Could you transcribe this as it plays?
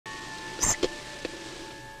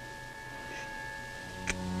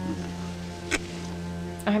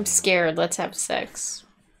I'm scared. Let's have sex.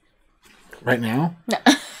 Right now? No.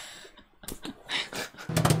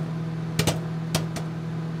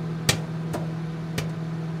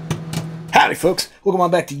 Howdy, folks. Welcome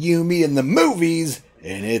on back to You, Me, and the Movies.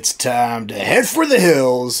 And it's time to head for the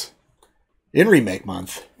hills in remake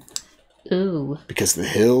month. Ooh. Because the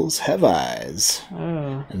hills have eyes.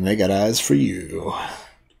 Oh. And they got eyes for you.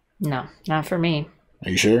 No, not for me. Are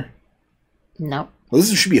you sure? Nope. Well,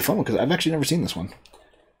 this should be a fun one because I've actually never seen this one.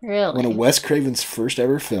 Really? One of Wes Craven's first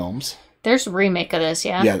ever films. There's a remake of this,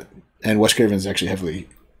 yeah? Yeah, and Wes Craven is actually heavily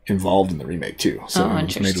involved in the remake too. So it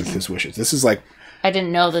was made with his wishes. This is like... I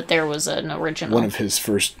didn't know that there was an original. One of his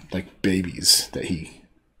first like babies that he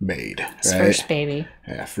made. His first baby.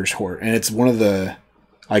 Yeah, first horror. And it's one of the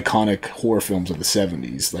iconic horror films of the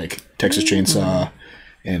 70s, like Texas Chainsaw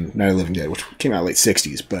and Night of the Living Dead, which came out late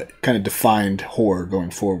 60s, but kind of defined horror going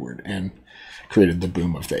forward and created the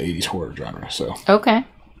boom of the 80s horror genre. So okay.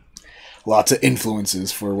 Lots of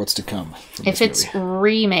influences for what's to come. If it's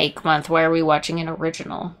remake month, why are we watching an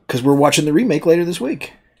original? Because we're watching the remake later this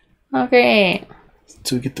week. Okay.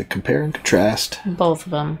 So we get to compare and contrast. Both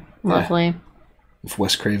of them. Lovely. Yeah. If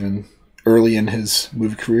Wes Craven, early in his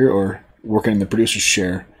movie career or working in the producer's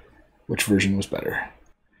chair, which version was better?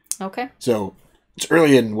 Okay. So it's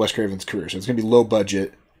early in Wes Craven's career, so it's going to be low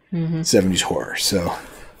budget 70s horror. So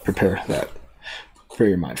prepare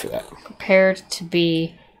your mind for that. Prepared to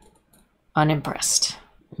be unimpressed.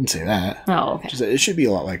 I didn't say that. Oh, okay. It should be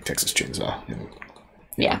a lot like Texas Chainsaw in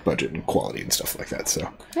yeah, budget and quality and stuff like that. So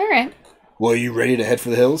all right. Well, are you ready to head for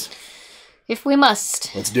the hills? If we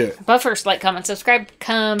must. Let's do it. But first, like, comment, subscribe,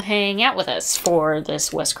 come hang out with us for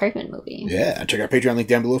this Wes Craven movie. Yeah, check out our Patreon link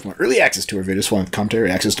down below for more early access to our videos, full with commentary,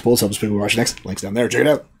 access to polls, help us pick what we watch next. Links down there. Check it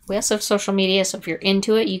out. We also have social media, so if you're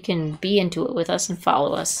into it, you can be into it with us and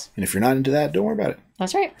follow us. And if you're not into that, don't worry about it.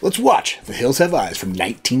 That's right. Let's watch The Hills Have Eyes from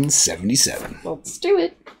 1977. Let's do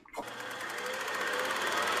it.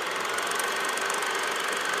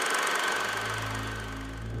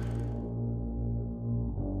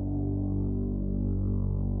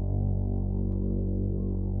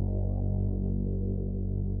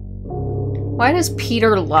 Why does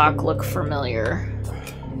Peter Locke look familiar?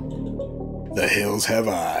 The Hills Have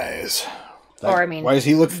Eyes. Or, I mean, why does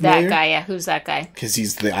he look familiar? That guy, yeah. Who's that guy? Because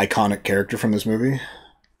he's the iconic character from this movie.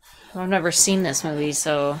 I've never seen this movie,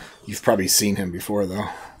 so... You've probably seen him before, though.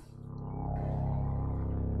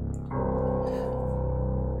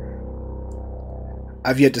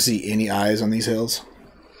 I've yet to see any eyes on these hills.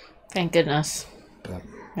 Thank goodness. But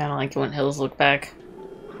I don't like it when hills look back.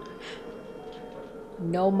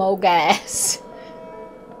 No mo gas.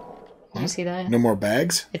 Did you see that? No more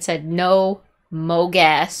bags? It said no mo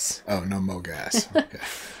gas. Oh, no mo gas. Okay.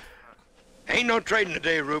 Ain't no trading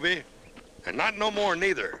today, Ruby. And not no more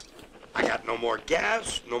neither. I got no more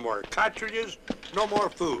gas, no more cartridges, no more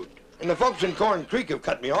food. And the folks in Corn Creek have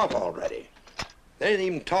cut me off already. They didn't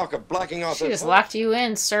even talk of blocking off She this just hole. locked you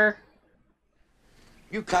in, sir.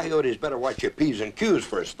 You coyotes better watch your P's and Q's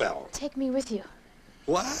for a spell. Take me with you.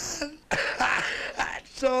 What?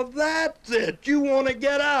 So that's it. You want to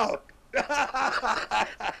get out.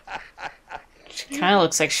 She kind of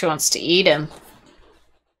looks like she wants to eat him.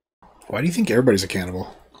 Why do you think everybody's a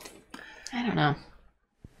cannibal? I don't know.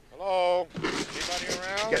 Hello? Anybody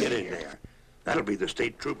around? Get in there. That'll be the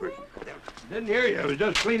state troopers. Didn't hear you. I was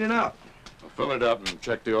just cleaning up. I'll fill it up and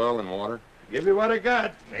check the oil and water. Give you what I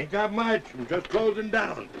got. Ain't got much. I'm just closing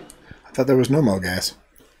down. I thought there was no mo gas.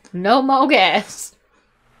 No mo gas.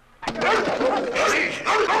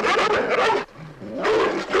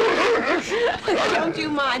 Don't you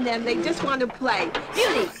mind them. They just want to play.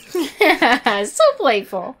 Beauty. So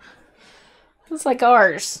playful. It's like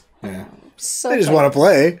ours. Yeah. So They just playful. want to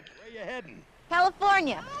play. Where you heading?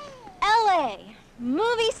 California. LA.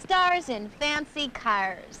 Movie stars in fancy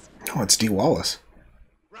cars. Oh, it's Dee Wallace.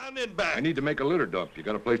 Round and back. I need to make a litter dump. You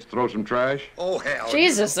got a place to throw some trash? Oh, hell.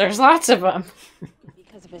 Jesus, there's lots of them.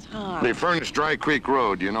 Because of his heart. They furnished Dry Creek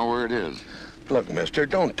Road. Do you know where it is? Look, mister,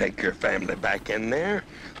 don't take your family back in there.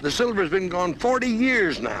 The silver's been gone 40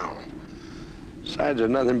 years now. Besides, there's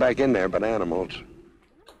nothing back in there but animals.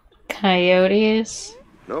 Coyotes.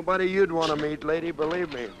 Nobody you'd want to meet, lady,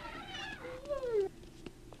 believe me.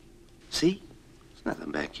 See? There's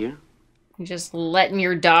nothing back here. You just letting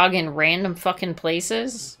your dog in random fucking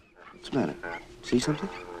places? What's the matter? See something?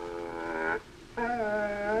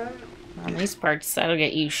 On these parts, that'll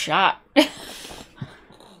get you shot.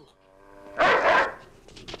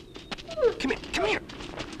 Come here, come here.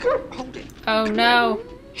 Hold it. Oh no,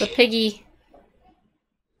 the piggy.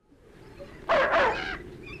 Come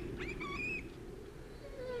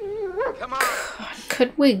on.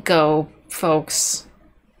 Could we go, folks?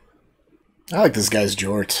 I like this guy's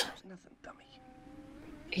jorts.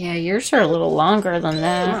 Yeah, yours are a little longer than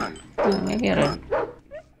that. Maybe I ought to...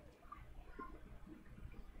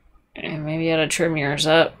 Maybe I ought to trim yours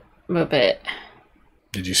up a bit.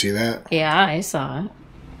 Did you see that? Yeah, I saw it.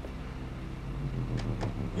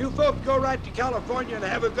 You folks go right to California and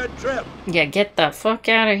have a good trip. Yeah, get the fuck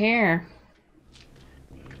out of here.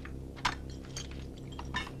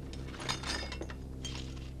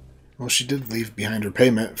 Well, she did leave behind her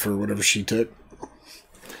payment for whatever she took.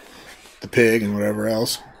 The pig and whatever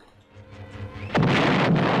else.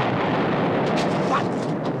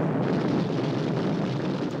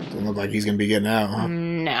 Doesn't look like he's gonna be getting out, huh?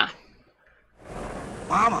 Nah.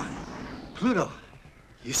 Mama, Pluto,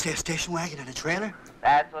 you say a station wagon and a trailer?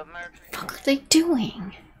 What the fuck are they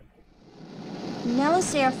doing?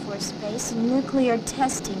 Nellis Air Force Base, nuclear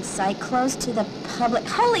testing site closed to the public.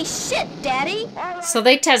 Holy shit, Daddy! So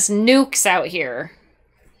they test nukes out here.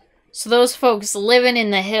 So those folks living in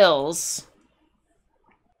the hills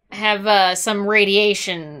have some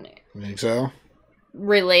radiation You think so?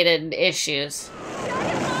 related issues.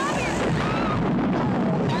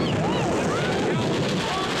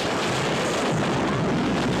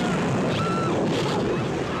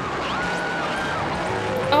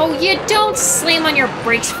 Oh, you don't slam on your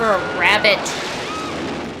brakes for a rabbit.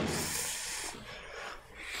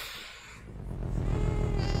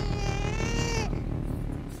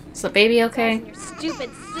 Is the baby okay? Your stupid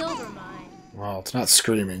silver mine. Well, it's not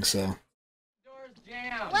screaming, so.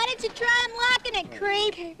 Why didn't you try unlocking it,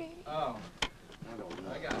 creep? Oh.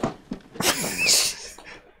 I got it.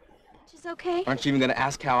 She's okay? Aren't you even gonna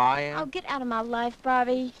ask how I am? Oh, get out of my life,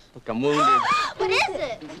 Bobby. Look, I'm wounded. What is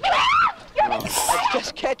it? Let's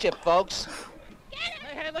just catch it, folks.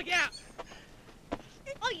 Hey, look out!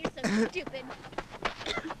 Oh, you're so stupid.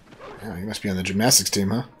 Yeah, he must be on the gymnastics team,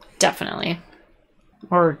 huh? Definitely.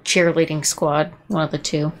 Or cheerleading squad, one of the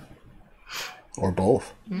two. Or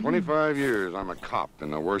both. 25 years I'm a cop in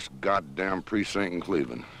the worst goddamn precinct in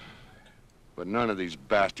Cleveland. But none of these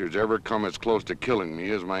bastards ever come as close to killing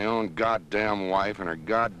me as my own goddamn wife and her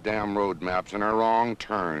goddamn road maps and her wrong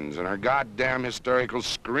turns and her goddamn hysterical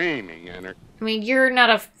screaming and her... I mean, you're not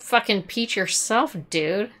a fucking peach yourself,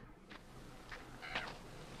 dude.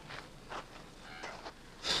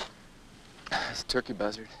 It's a turkey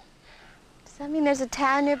buzzard. Does that mean there's a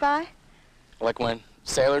town nearby? Like when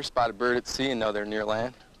sailors spot a bird at sea and know they're near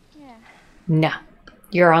land. Yeah. No.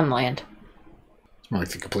 You're on land. It's more like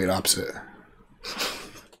the complete opposite.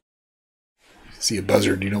 See a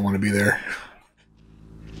buzzard, you don't want to be there.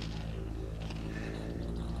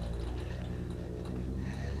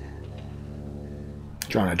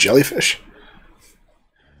 Drawing a jellyfish?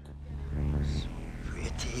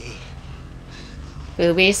 Pretty.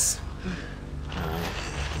 Boobies.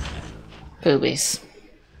 Boobies.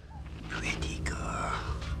 Pretty girl.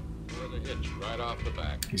 With a hitch right off the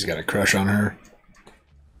back. He's got a crush on her.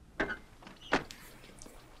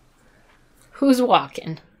 Who's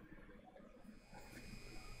walking?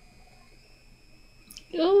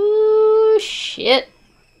 Oh, shit.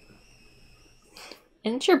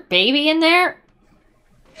 Isn't your baby in there?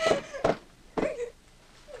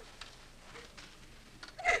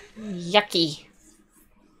 Yucky.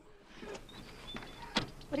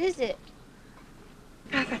 What is it?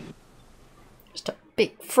 Just a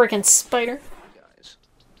big friggin' spider.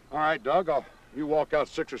 All right, Doug, you walk out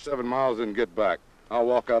 6 or 7 miles and get back. I'll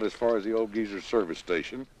walk out as far as the old geezer's service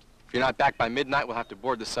station. If you're not back by midnight, we'll have to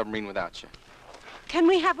board the submarine without you. Can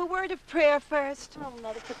we have a word of prayer first? Oh,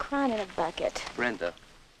 Mother, for crying in a bucket. Brenda.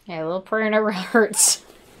 Yeah, a little prayer never hurts.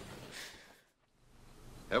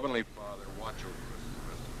 Heavenly Father, watch over us the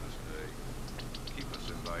rest of this day. Keep us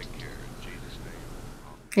in thy care, in Jesus'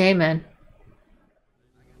 name. Amen.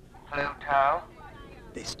 Pluto.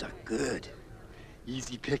 They stuck good.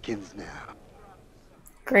 Easy pickings now.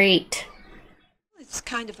 Great. It's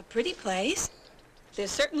kind of a pretty place.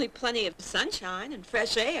 There's certainly plenty of sunshine and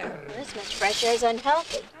fresh air. This much fresh air is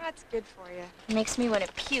unhealthy. That's good for you. It makes me want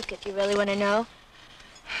to puke, if you really want to know.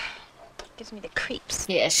 Gives me the creeps.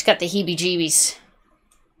 Yeah, she's got the heebie-jeebies.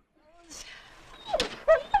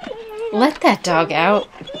 Let that dog out.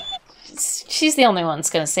 She's the only one that's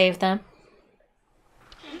gonna save them.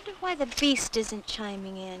 I wonder why the beast isn't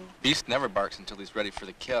chiming in. Beast never barks until he's ready for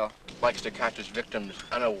the kill. Likes to catch his victims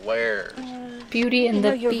unawares. Beauty and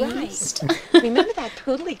the you're Beast. right. Remember that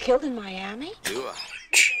poodle he killed in Miami? Do I?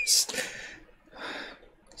 Jeez.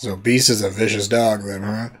 So Beast is a vicious dog then,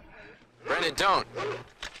 huh? Brenda, don't.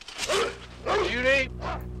 Beauty!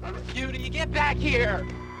 Beauty, get back here!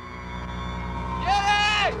 Beauty!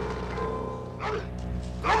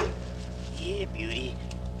 Yeah, Beauty.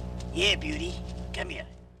 Yeah, Beauty. Come here.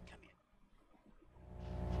 Come here.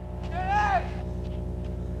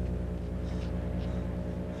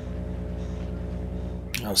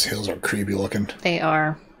 Those hills are creepy looking. They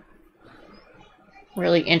are.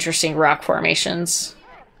 Really interesting rock formations.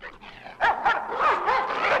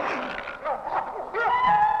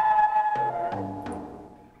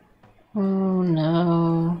 Oh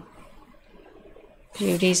no.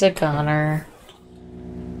 Beauty's a goner.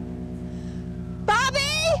 Bobby!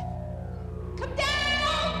 Come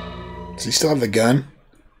down! Does he still have the gun?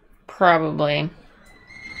 Probably.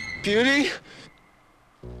 Beauty?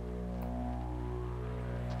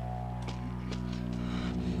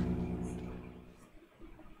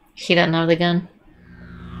 He doesn't have the gun.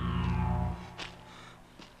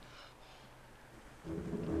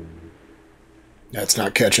 That's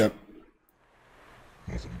not ketchup.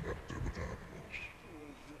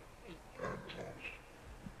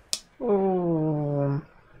 Ooh.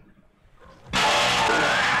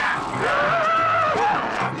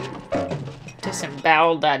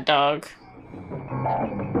 Disemboweled that dog.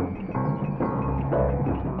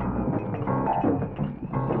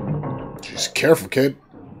 Just careful, kid.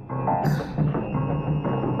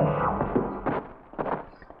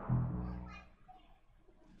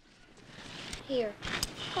 Here.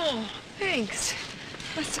 Oh, thanks.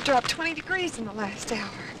 Must have dropped 20 degrees in the last hour.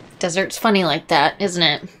 Desert's funny like that, isn't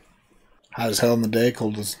it? Hot as hell in the day,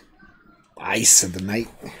 cold as ice in the night.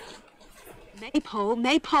 Maypole,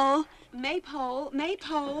 maypole, maypole,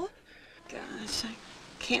 maypole. Gosh, I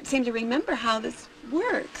can't seem to remember how this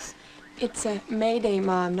works. It's a Mayday,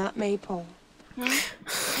 Mom, not Maypole.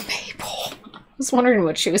 Maple. I was wondering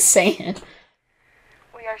what she was saying.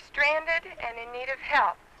 We are stranded and in need of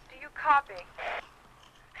help. Do you copy?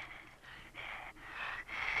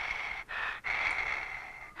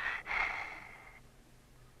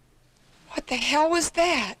 What the hell was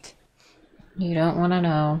that? You don't want to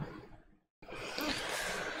know.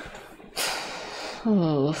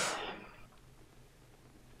 Oof.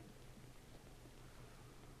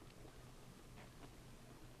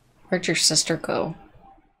 Where'd your sister go?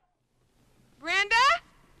 Brenda?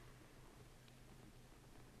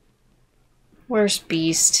 Where's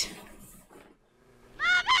Beast?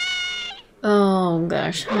 Mommy! Oh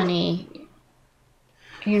gosh, honey.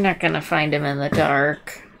 You're not gonna find him in the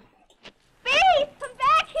dark. Beast, come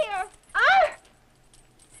back here!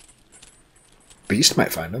 Beast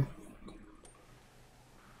might find him.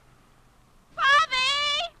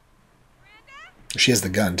 Bobby! She has the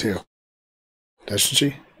gun, too. Doesn't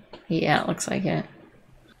she? Yeah, it looks like it.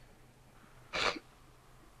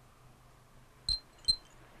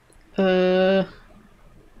 Does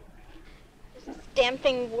this damn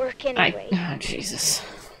thing work anyway? Oh, Jesus.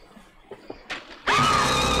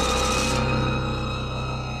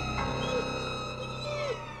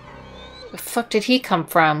 The fuck did he come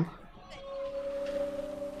from?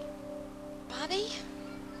 Bobby?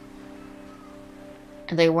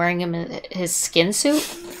 Are they wearing him in his skin suit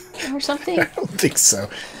or something? I don't think so.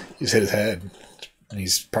 He's hit his head. And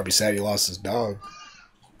he's probably sad he lost his dog.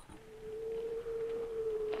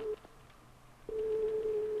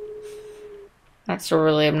 That's still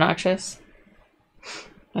really obnoxious.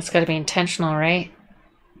 That's gotta be intentional, right?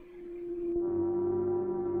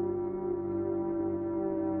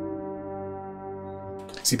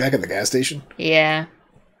 Is he back at the gas station? Yeah.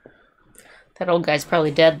 That old guy's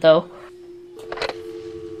probably dead, though.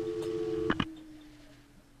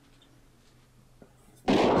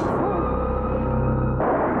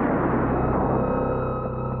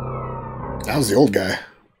 That was the old guy.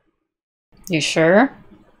 You sure?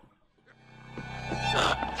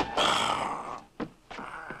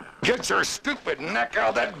 Get your stupid neck out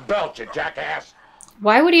of that belt, you jackass!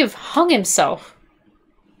 Why would he have hung himself?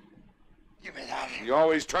 Give me that. You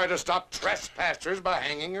always try to stop trespassers by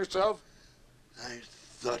hanging yourself? I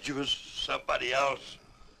thought you was somebody else.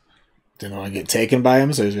 Didn't want to get taken by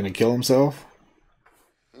him, so he was going to kill himself.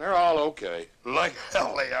 They're all okay. Like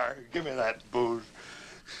hell they are. Give me that booze.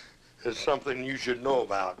 It's something you should know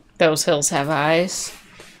about. Those hills have eyes.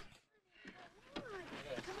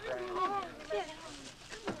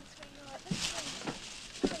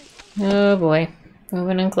 Oh boy.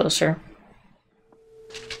 Moving in closer.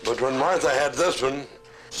 But when Martha had this one,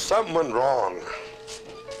 something went wrong.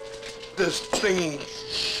 This thing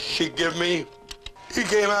she give me, he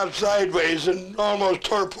came out sideways and almost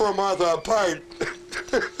tore poor Martha apart.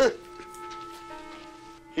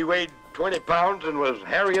 He weighed 20 pounds and was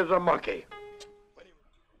hairy as a monkey.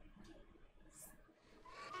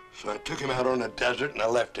 So I took him out on the desert and I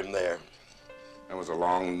left him there. That was a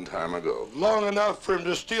long time ago. Long enough for him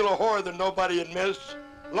to steal a whore that nobody had missed.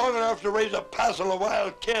 Long enough to raise a passel of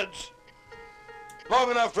wild kids.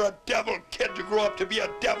 Long enough for a devil kid to grow up to be a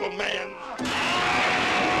devil man.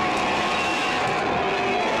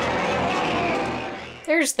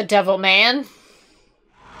 There's the devil man.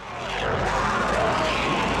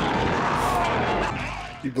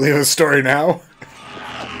 You believe his story now?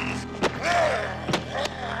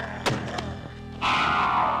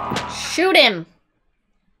 Shoot him!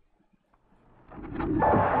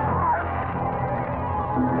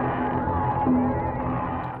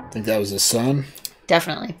 Think that was his son?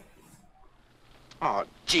 Definitely. Oh,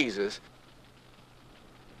 Jesus.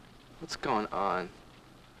 What's going on?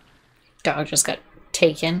 Dog just got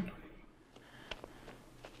taken.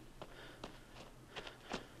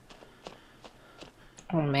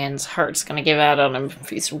 Oh man's heart's gonna give out on him if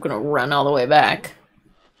he's gonna run all the way back.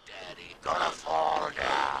 Daddy gonna fall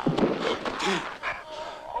down.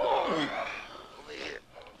 Over here.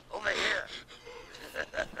 Over here.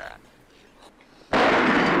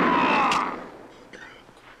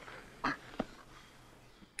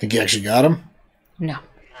 Think you actually got him? No.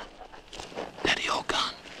 Daddy, all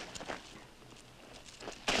gone.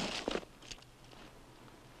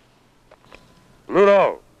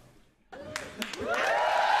 Ludo!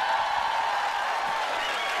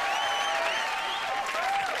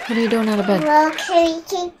 What are you doing out of bed? Well, can we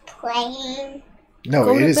keep playing? No,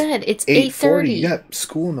 Go it to is bed. It's 8:40. 8:30. Yep,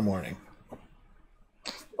 school in the morning.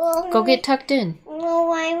 Well, Go get tucked in.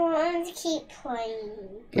 No, I want to keep playing.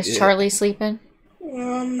 Is Yeah. Charlie sleeping?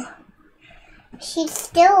 She's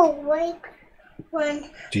still awake when...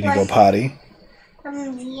 Do you need to go potty?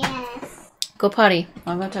 Yes. Go potty.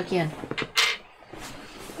 I'm gonna tuck you in.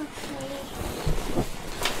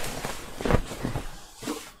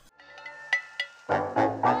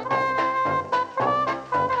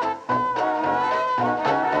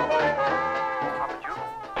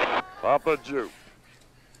 Papa Juke.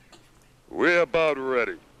 We're about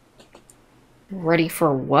ready. Ready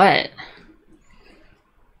for what?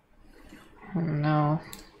 Oh no.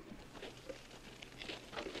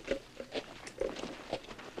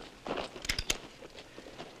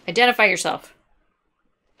 Identify yourself.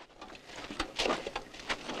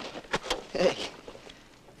 Hey.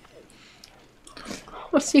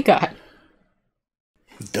 What's he got?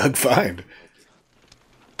 Doug Find.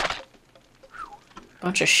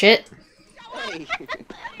 Bunch of shit. Hey.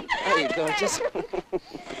 Hey, gorgeous.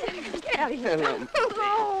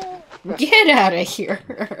 Get out of here.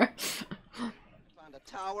 Found a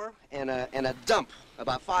tower and a dump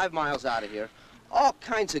about 5 miles out of here. All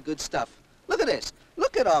kinds of good stuff. Look at this.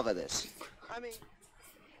 Look at all of this. I mean...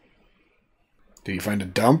 Did you find a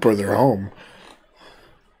dump or their home?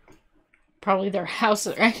 Probably their house,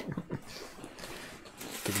 right?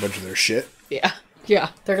 Took a bunch of their shit. Yeah. Yeah,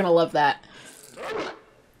 they're gonna love that.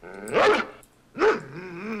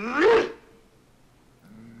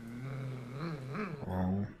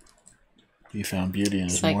 Oh, he found beauty in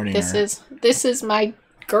his It's like, morning. this is my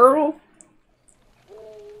girl.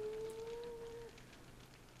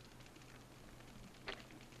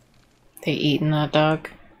 They eating that dog?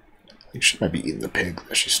 I think she might be eating the pig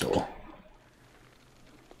that she stole.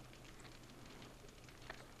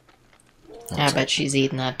 Yeah, I bet she's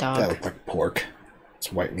eating that dog. That looked like pork.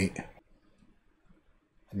 It's white meat.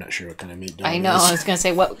 I'm not sure what kind of meat dog I know, is. I was gonna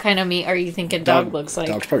say, what kind of meat are you thinking dog looks like?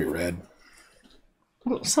 Dog's probably red.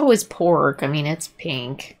 Well, so is pork. I mean, it's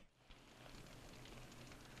pink.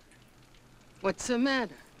 What's the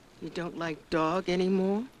matter? You don't like dog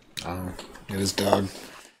anymore? Oh, it is dog.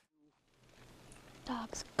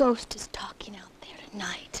 Dog's ghost is talking out there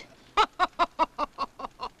tonight.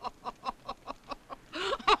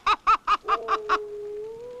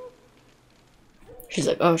 She's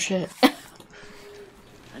like, oh shit.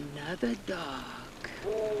 Another dog.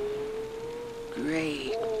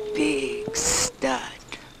 Great big stud.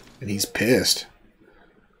 And he's pissed.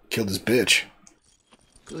 Killed his bitch.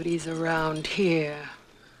 Goody's around here.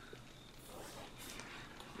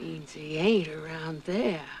 Means he ain't around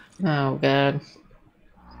there. Oh god.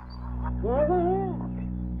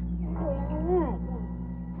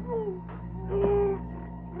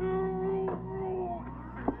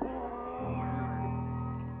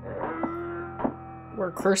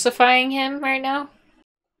 We're crucifying him right now?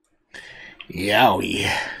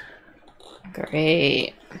 Yowie.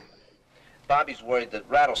 Great. Bobby's worried that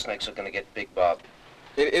rattlesnakes are going to get Big Bob.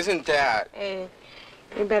 It isn't that. Hey,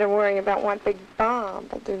 you better worry about what Big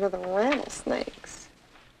Bob will do to the rattlesnakes.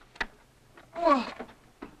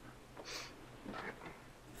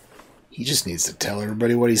 He just needs to tell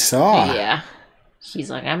everybody what he saw. Yeah. He's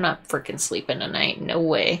like, I'm not freaking sleeping tonight. No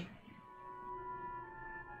way.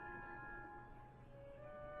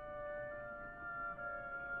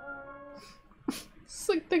 It's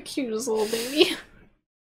like the cutest little baby.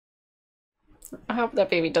 I hope that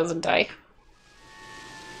baby doesn't die.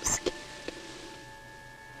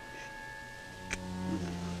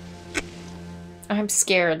 I'm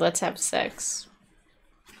scared. Let's have sex.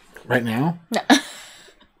 Right now? No.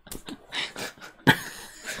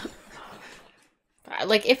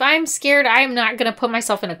 Like, if I'm scared, I'm not going to put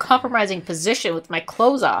myself in a compromising position with my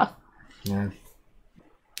clothes off. Yeah.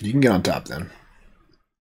 You can get on top then.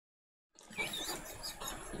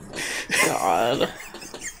 God.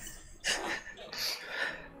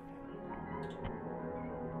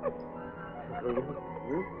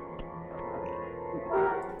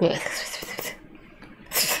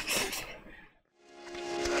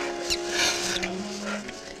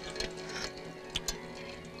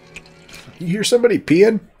 You hear somebody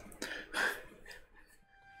peeing?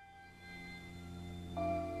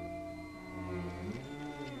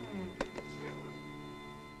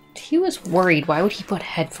 He was worried. Why would he put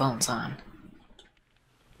headphones on?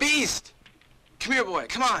 Beast! Come here, boy.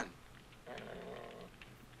 Come on.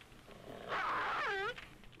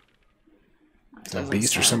 Is that a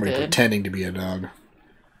beast or somebody pretending to be a dog?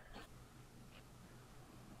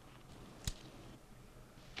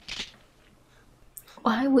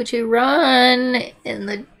 Why would you run in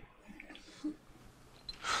the...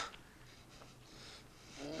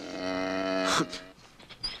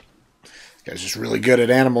 This guy's just really good at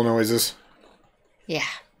animal noises. Yeah.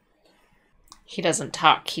 He doesn't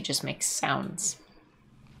talk, he just makes sounds.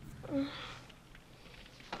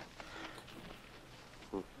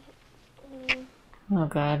 Oh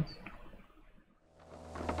god.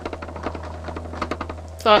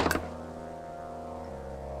 Fuck.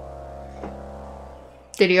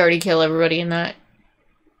 Did he already kill everybody in that?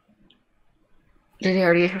 Did he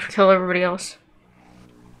already kill everybody else?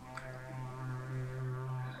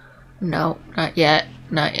 No, not yet.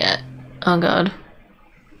 Not yet. Oh god.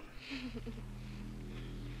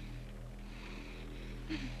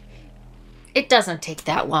 It doesn't take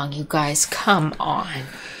that long, you guys. Come on.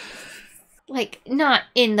 Like, not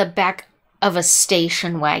in the back of a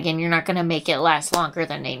station wagon. You're not gonna make it last longer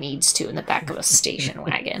than it needs to in the back of a station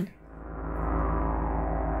wagon.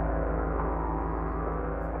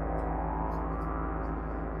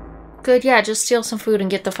 Good, yeah, just steal some food and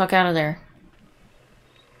get the fuck out of there.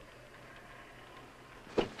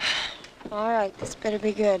 All right, this better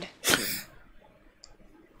be good.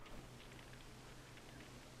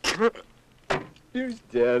 Beauty's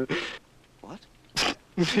dead. What?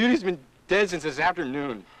 Beauty's been dead since this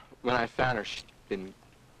afternoon. When I found her, she'd been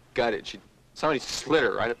gutted. Somebody slit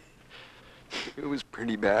her right up. It was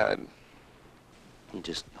pretty bad. You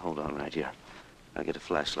just hold on right here. I'll get a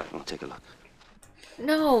flashlight and we'll take a look.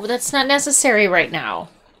 No, that's not necessary right now.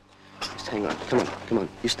 Just hang on. Come on, come on.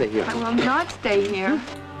 You stay here. I will not stay here.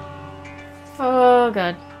 Oh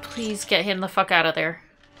god. Please get him the fuck out of there.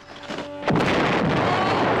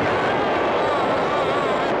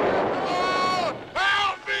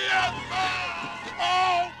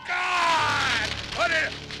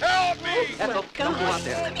 Ethel, don't go out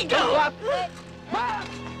there. Don't go out.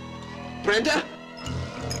 Brenda?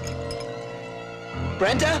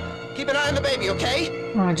 Brenda? Keep an eye on the baby,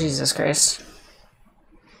 okay? Oh, Jesus Christ.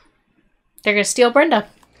 They're gonna steal Brenda.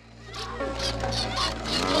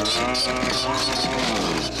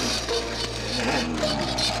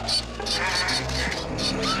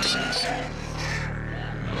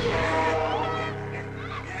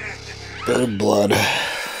 Bird blood.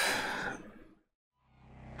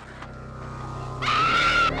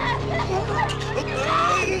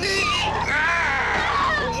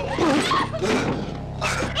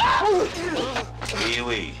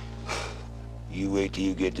 Huey, you wait till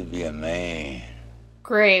you get to be a man.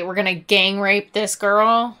 Great, we're gonna gang rape this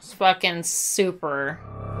girl? It's fucking super.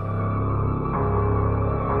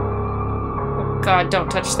 Oh god, don't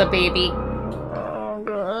touch the baby. Oh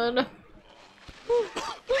god.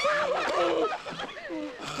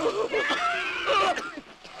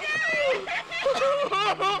 That's not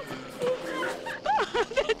my fault.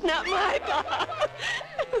 That's not my fault.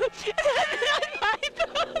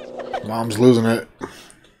 Mom's losing it.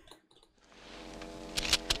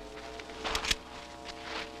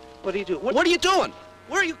 What are you doing? What are you doing?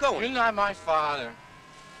 Where are you going? You're not my father.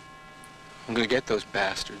 I'm gonna get those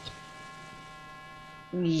bastards.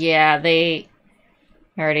 Yeah, they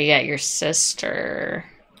already got your sister.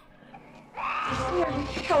 Where the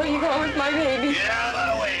hell are you going with my baby? Get out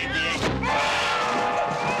of the way,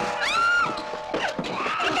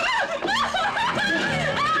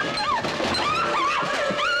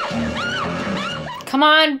 Come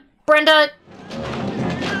on, Brenda!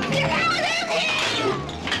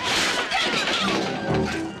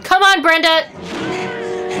 Come on, Brenda!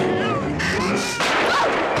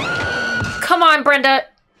 Come on, Brenda!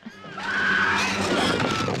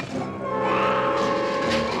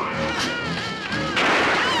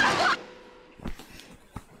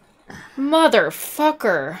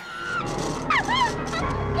 Motherfucker.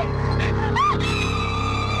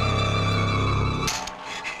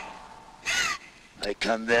 I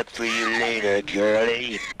come back for you later,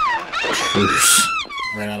 girlie. Oops.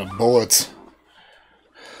 Ran out of bullets.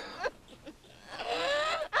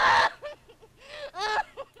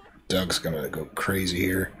 Doug's gonna go crazy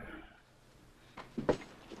here.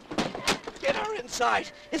 Get her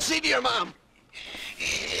inside and see to your mom.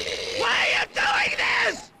 Why are you doing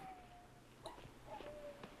this?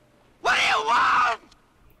 What do you want?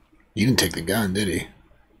 He didn't take the gun, did he?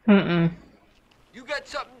 Mm-mm. You got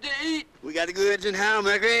something to eat? We got the goods in how,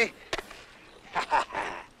 Mercury?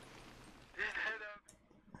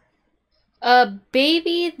 A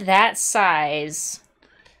baby that size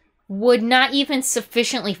would not even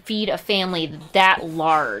sufficiently feed a family that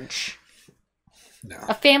large. No.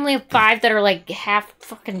 A family of 5 that are like half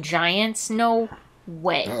fucking giants? No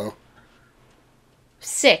way. Uh-oh.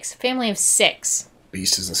 6. Family of 6.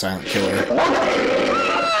 Beast is a silent killer.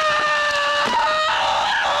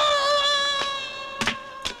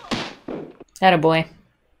 Attaboy.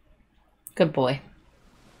 Good boy.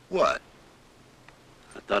 What?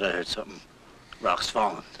 I thought I heard something. Rocks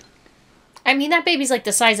falling. I mean, that baby's like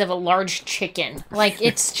the size of a large chicken. Like,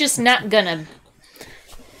 it's just not gonna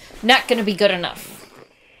be good enough.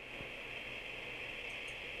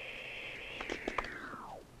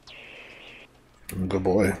 Good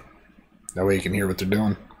boy. That way you can hear what they're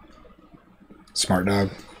doing. Smart dog.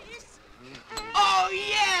 Oh,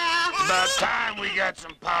 yeah! About time we got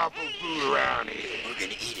some powerful food around here. We're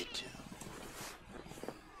gonna eat it.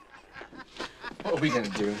 What are we gonna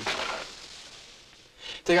do?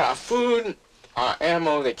 They got food,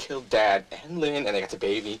 ammo, they killed Dad and Lynn, and they got the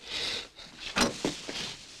baby.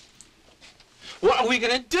 What are we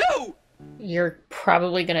gonna do? You're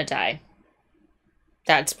probably gonna die.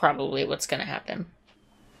 That's probably what's gonna happen.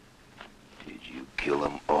 Did you kill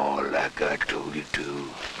them all like I told you to?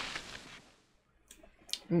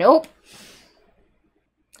 Nope.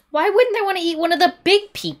 Why wouldn't they want to eat one of the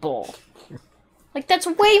big people? Like, that's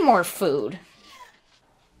way more food.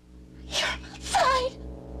 You're fine.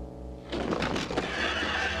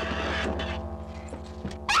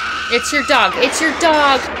 It's your dog. It's your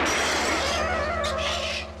dog.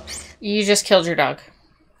 You just killed your dog.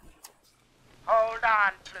 Hold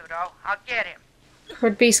on, Pluto. I'll get him.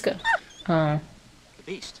 Where'd Beast go? Oh. The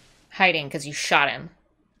beast. Hiding because you shot him.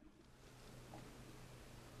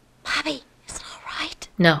 Bobby, is it all right?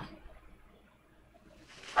 No.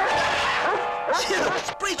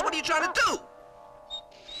 Breach, what are you trying to do?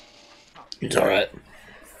 He's alright.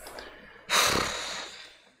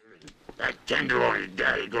 That tenderloin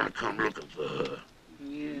daddy gonna come looking for her.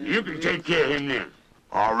 You can take care of him then.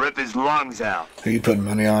 I'll rip his lungs out. Who you putting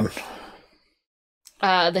money on?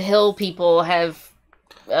 The hill people have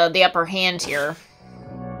the upper hand here.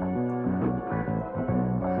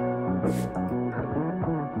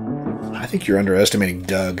 I think you're underestimating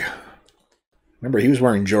Doug. Remember, he was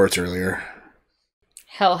wearing jorts earlier.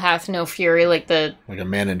 Hell hath no fury like the... Like a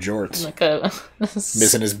man in jorts. Like a...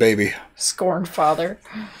 Missing his baby. Scorned father.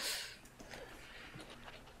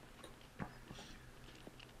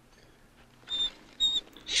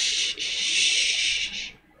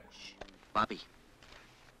 Bobby.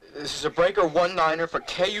 This is a breaker 1-9er for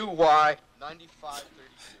KUY 9532.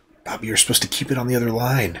 Bobby, you're supposed to keep it on the other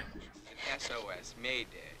line. SOS Mayday.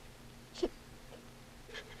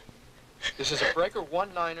 This is a breaker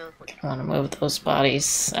 1-9er for... I want to move those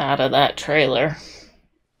bodies out of that trailer.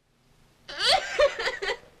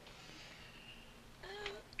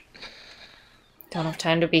 Don't have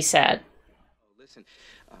time to be sad. Listen,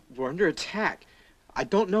 we're under attack. I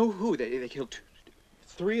don't know who. They killed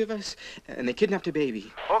 3 of us, and they kidnapped a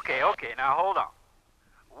baby. Okay, now hold on.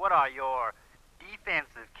 What are your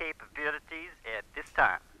defensive capabilities at this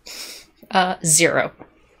time? 0.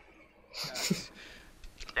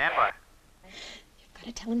 Stand by. You've got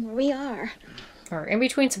to tell him where we are. Or in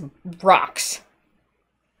between some rocks.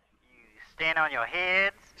 Stand on your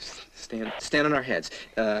heads. Stand on our heads.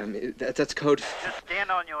 That's code. Just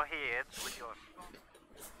stand on your heads with your...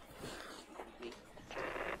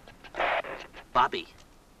 Bobby.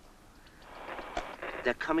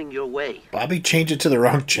 They're coming your way. Bobby changed it to the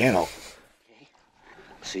wrong channel. Okay.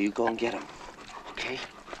 So you go and get them. Okay?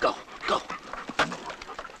 Go.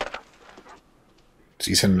 Is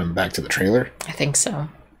he sending him back to the trailer? I think so.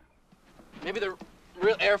 Maybe the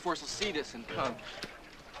real Air Force will see this and come.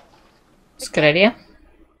 It's a good idea.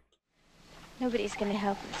 Nobody's going to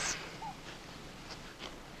help us.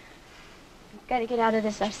 We've got to get out of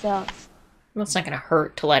this ourselves. Well, it's not going to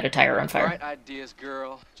hurt to light a tire on fire. Right ideas,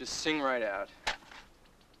 girl. Just sing right out.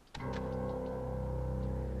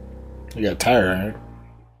 You got a tire iron.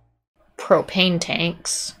 Propane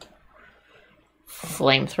tanks.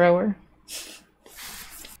 Flamethrower.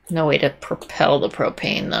 No way to propel the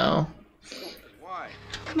propane, though.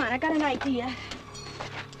 Come on, I got an idea.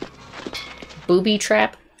 Booby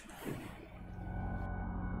trap.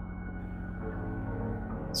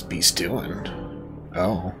 What's Beast doing?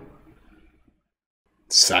 Oh.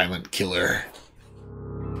 Silent killer.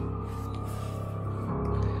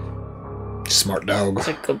 Smart dog. It's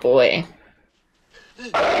a good boy.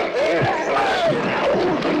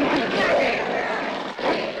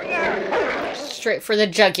 Straight for the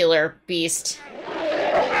jugular, Beast.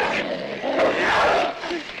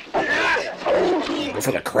 Go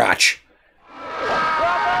for the crotch.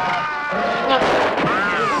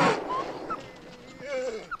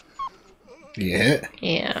 You hit?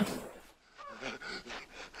 Yeah.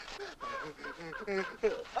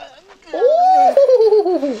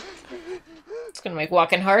 Ooh. It's gonna make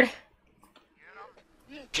walking hard.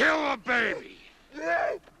 Kill a baby!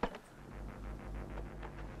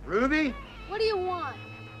 Ruby? What do you want?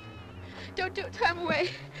 Don't do it, time away.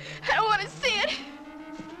 I don't want to see it.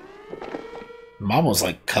 Mom was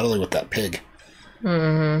like cuddling with that pig.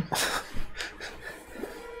 Mm-hmm.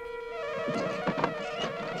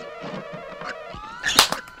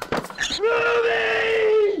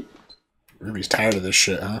 Ruby! Ruby's tired of this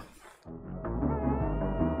shit, huh?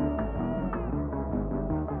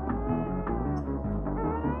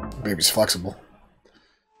 Baby's flexible.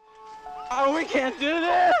 Oh, we can't do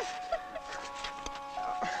this!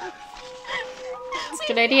 It's a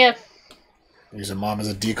good idea. Using Mom as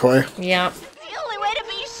a decoy. Yeah. The only way to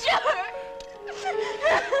be sure.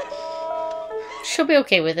 She'll be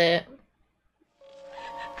okay with it.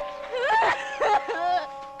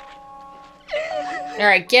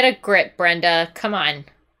 Alright, get a grip, Brenda. Come on.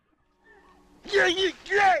 The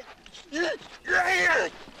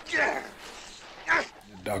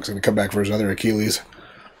dog's gonna come back for his other Achilles.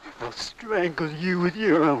 I'll strangle you with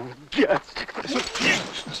your own guts.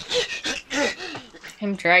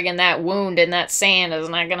 Him dragging that wound in that sand is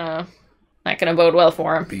not gonna bode well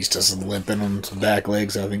for him. Beast does some limping on some back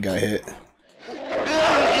legs. I think got hit.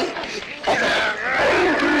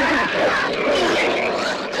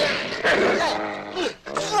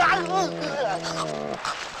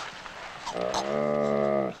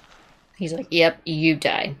 He's like, yep, you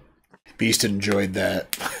die. Beast enjoyed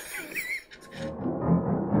that.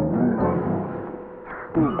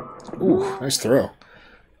 Ooh, nice throw.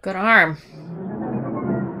 Good arm.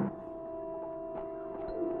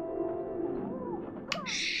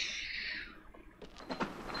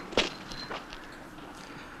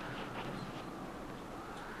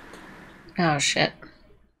 Oh, shit.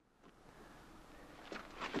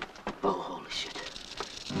 Oh, holy shit.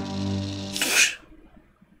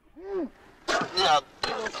 Woo!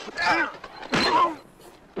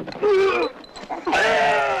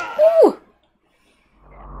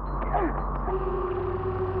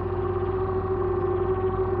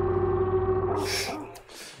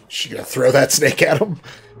 She gonna throw that snake at him?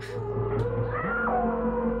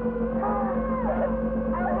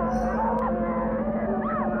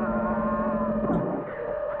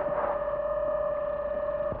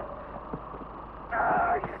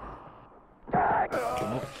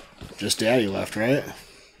 Just Daddy left, right?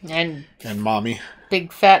 And Mommy.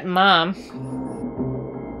 big fat mom.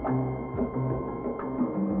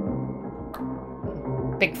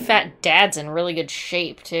 Big fat dad's in really good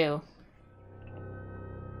shape, too.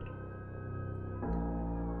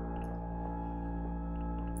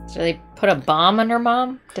 So they put a bomb on her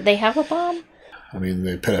mom? Did they have a bomb? I mean,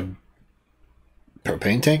 they put a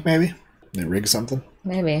propane tank, maybe? They rig something?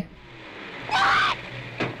 Maybe.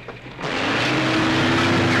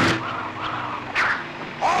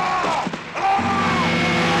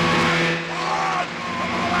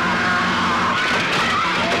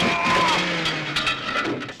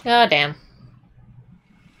 Oh, damn.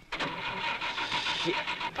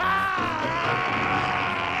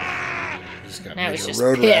 Now he's just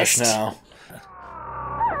road rash pissed. now.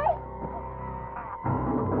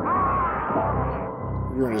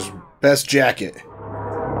 Wearing his best jacket.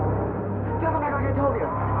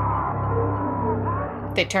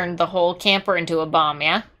 They turned the whole camper into a bomb,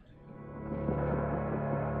 yeah?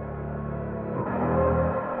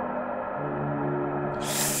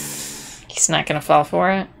 He's not gonna fall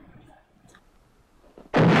for it.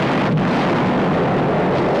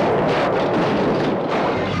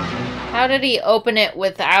 How did he open it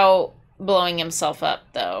without blowing himself up,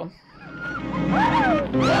 though?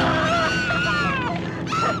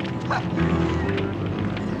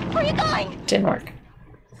 Where are you going? Didn't work.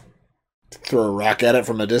 Throw a rock at it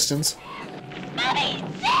from a distance. Mommy!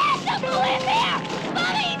 Dad!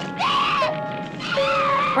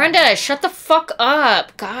 Brenda, shut the fuck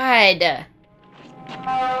up. God.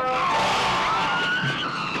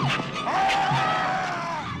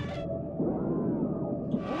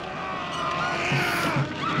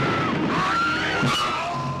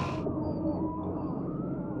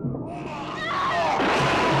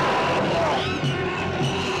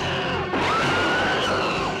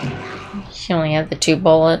 She only had the 2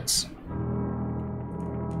 bullets.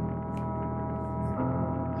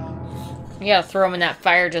 You gotta throw him in that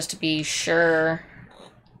fire just to be sure.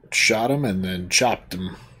 Shot him and then chopped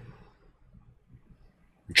him.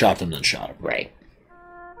 Chopped him and then shot him. Right.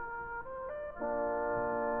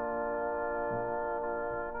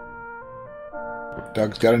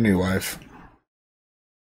 Doug's got a new wife.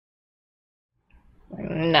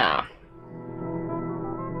 Nah.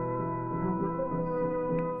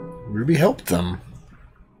 Ruby helped them.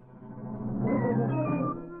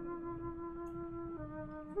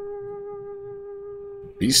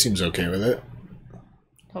 He seems okay with it.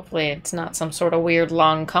 Hopefully it's not some sort of weird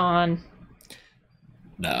long con.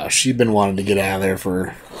 No, she'd been wanting to get out of there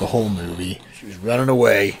for the whole movie. She was running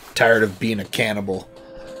away, tired of being a cannibal.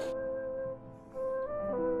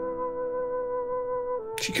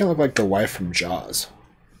 She kind of looked like the wife from Jaws.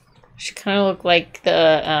 She kind of looked like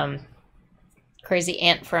the crazy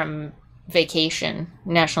aunt from Vacation,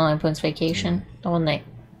 National Lampoon's Vacation. The one that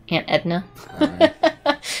Aunt Edna. Right.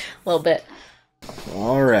 A little bit.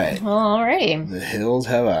 All right. All right. The hills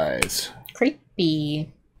have eyes.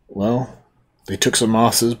 Creepy. Well, they took some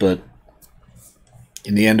losses, but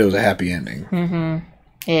in the end, it was a happy ending. Mm-hmm.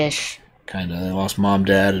 Ish. Kind of. They lost mom,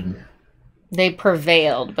 dad, and they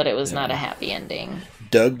prevailed, but it was not a happy ending.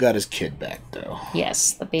 Doug got his kid back, though.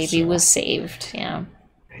 Yes, the baby was saved. Yeah.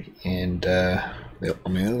 And they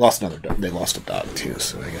lost another dog. They lost a dog too.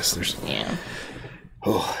 So I guess there's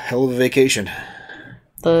oh, hell of a vacation.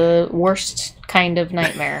 The worst kind of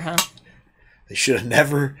nightmare, huh? They should have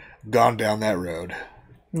never gone down that road.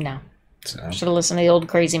 No. So. Should have listened to the old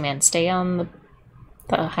crazy man. Stay on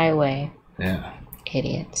the highway. Yeah.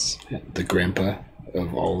 Idiots. The grandpa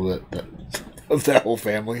of all of that whole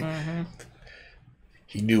family. Mm-hmm.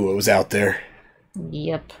 He knew what was out there.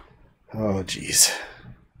 Yep. Oh, jeez.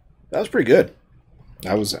 That was pretty good.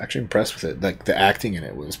 I was actually impressed with it. Like, the acting in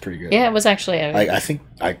it was pretty good. Yeah, it was actually. I think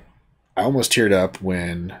I almost teared up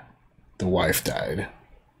when the wife died.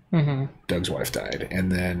 Mm-hmm. Doug's wife died.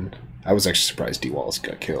 And then I was actually surprised Dee Wallace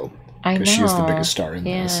got killed. I know. Because she was the biggest star in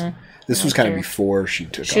this. This was kind of before she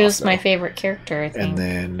took off. She was my favorite character, I think. And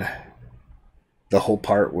then the whole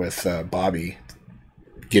part with Bobby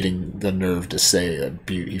getting the nerve to say that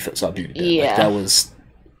he saw Beauty dead. Yeah. Like, that was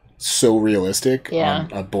so realistic. Yeah.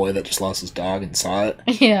 On a boy that just lost his dog and saw it.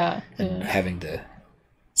 Yeah. And having to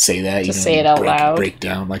say that. To say it out loud. Break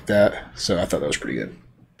down like that. So I thought that was pretty good.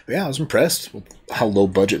 But yeah, I was impressed with how low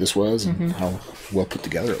budget this was and how well put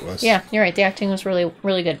together it was. Yeah, you're right. The acting was really,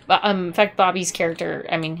 really good. In fact, Bobby's character,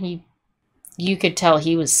 I mean, you could tell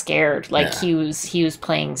he was scared. Like, he was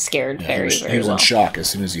playing scared very, very well. He was in shock as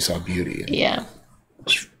soon as he saw Beauty. And yeah.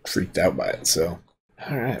 Was freaked out by it, so.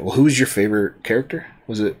 All right. Well, who was your favorite character?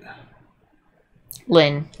 Was it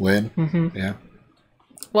Lynn? Lynn? Mm-hmm. Yeah.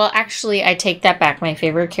 Well, actually, I take that back. My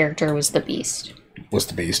favorite character was the Beast. Was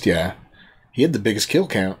the Beast, yeah. He had the biggest kill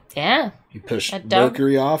count. Yeah. He pushed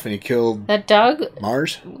Mercury off and he killed that Doug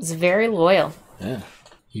Mars. Was very loyal. Yeah.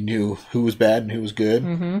 He knew who was bad and who was good.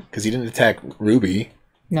 Because he didn't attack Ruby.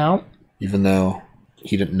 No. Even though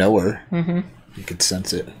he didn't know her. Mm-hmm. He could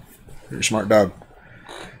sense it. You're a smart dog.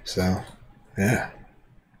 So, yeah.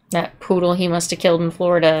 That poodle he must have killed in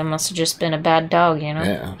Florida must have just been a bad dog, you know?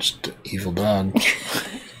 Yeah, just an evil dog.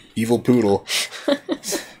 Evil poodle.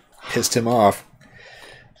 Pissed him off.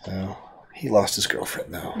 So, he lost his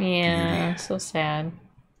girlfriend, though. Yeah, Beauty. So sad.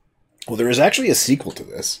 Well, there is actually a sequel to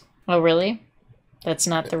this. Oh, really? That's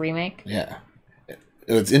not the remake? Yeah.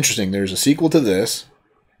 It's interesting. There's a sequel to this,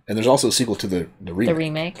 and there's also a sequel to the remake. The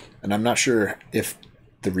remake? And I'm not sure if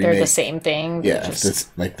the remake... They're the same thing? Yeah, if this,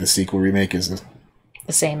 like, the sequel remake is...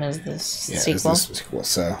 The same as this sequel? Yeah, this sequel,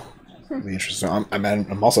 so... It'll be interesting.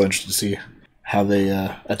 I'm also interested to see how they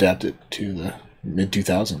adapt it to the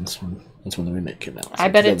mid-2000s. That's when the remake came out. I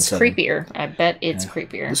bet it's creepier.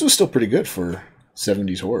 Creepier. This was still pretty good for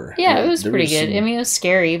 70s horror. Yeah, it was pretty good. I mean, it was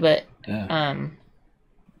scary, but...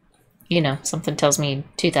 you know, something tells me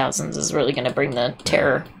 2000s is really going to bring the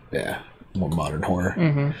terror. Yeah, more modern horror.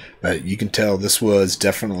 Mm-hmm. But you can tell this was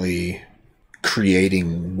definitely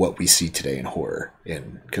creating what we see today in horror.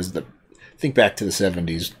 Because think back to the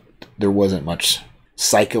 70s, there wasn't much.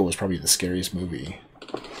 Psycho was probably the scariest movie.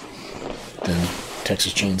 Then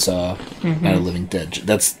Texas Chainsaw, Night of the Living Dead.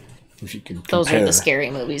 That's if you can Those are compare the scary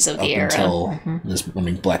movies of the era. Until this, I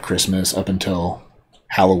mean, Black Christmas, up until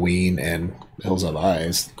Halloween and Hills Have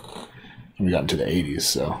Eyes, and we got into the 80s,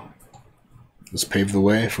 so this paved the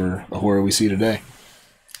way for the horror we see today.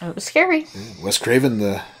 It was scary. Yeah. Wes Craven,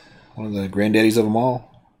 one of the granddaddies of them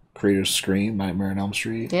all, creator of Scream, Nightmare on Elm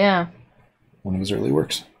Street. Yeah. One of his early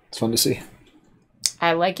works. It's fun to see.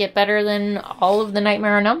 I like it better than all of the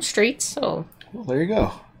Nightmare on Elm Street, so... Well, there you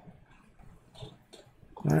go.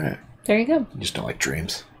 All right. There you go. You just don't like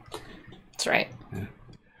dreams. That's right. Yeah.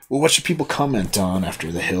 Well, what should people comment on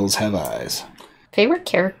after The Hills Have Eyes? Favorite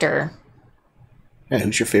character? Yeah,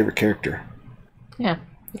 who's your favorite character? Yeah.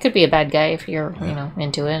 It could be a bad guy if you're,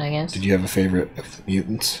 into it, I guess. Did you have a favorite of the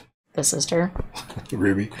mutants? The sister.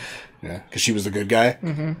 Ruby. Yeah, because she was the good guy.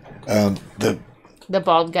 Mm-hmm. The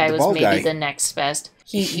bald guy was maybe guy, the next best.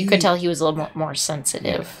 You could tell he was a little more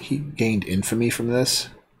sensitive. He gained infamy from this.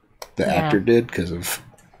 The actor did, because of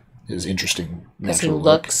his interesting natural because he look.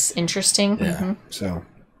 looks interesting. Yeah. Mm-hmm. So,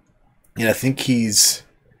 and I think he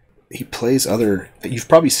plays other. You've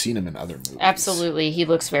probably seen him in other movies. Absolutely, he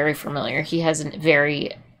looks very familiar. He has a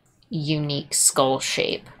very unique skull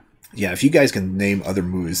shape. Yeah, if you guys can name other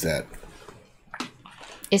movies that.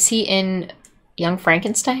 Is he in Young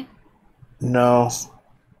Frankenstein? No.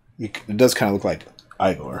 It does kind of look like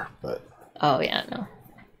Igor, but... Oh, yeah, no.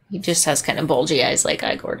 He just has kind of bulgy eyes like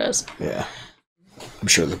Igor does. Yeah. I'm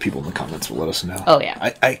sure the people in the comments will let us know. Oh,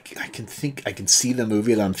 yeah. I can see the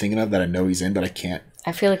movie that I'm thinking of that I know he's in, but I can't...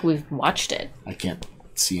 I feel like we've watched it. I can't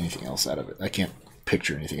see anything else out of it. I can't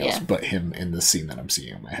picture anything else but him in the scene that I'm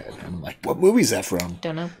seeing in my head. And I'm like, what movie is that from?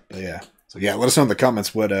 Don't know. But yeah. So yeah, let us know in the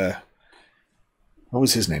comments what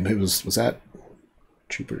was his name? Who was that?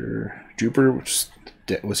 Jupiter?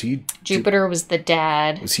 Was he? Jupiter was the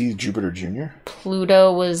dad. Was he Jupiter Jr.?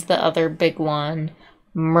 Pluto was the other big one.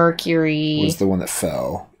 Mercury was the one that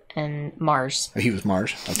fell. And Mars. Oh, he was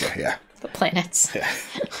Mars? Okay, yeah. The planets. Yeah.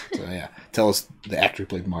 So yeah. Tell us, the actor who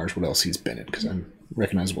played Mars, what else he's been in, because I'm a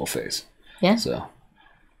recognizable face. Yeah. So,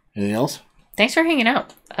 anything else? Thanks for hanging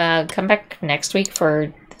out. Come back next week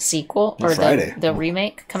for the sequel or Friday. The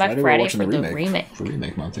remake. Come back Friday for the remake. For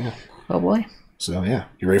remake month, yeah. Oh boy. So yeah,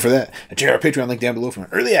 you ready for that? And check out our Patreon link down below for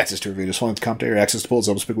early access to reviews, just commentary, or access to polls,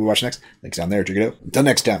 help us pick what we watch next. Links down there. Check it out. Until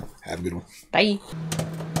next time, have a good one.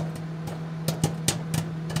 Bye.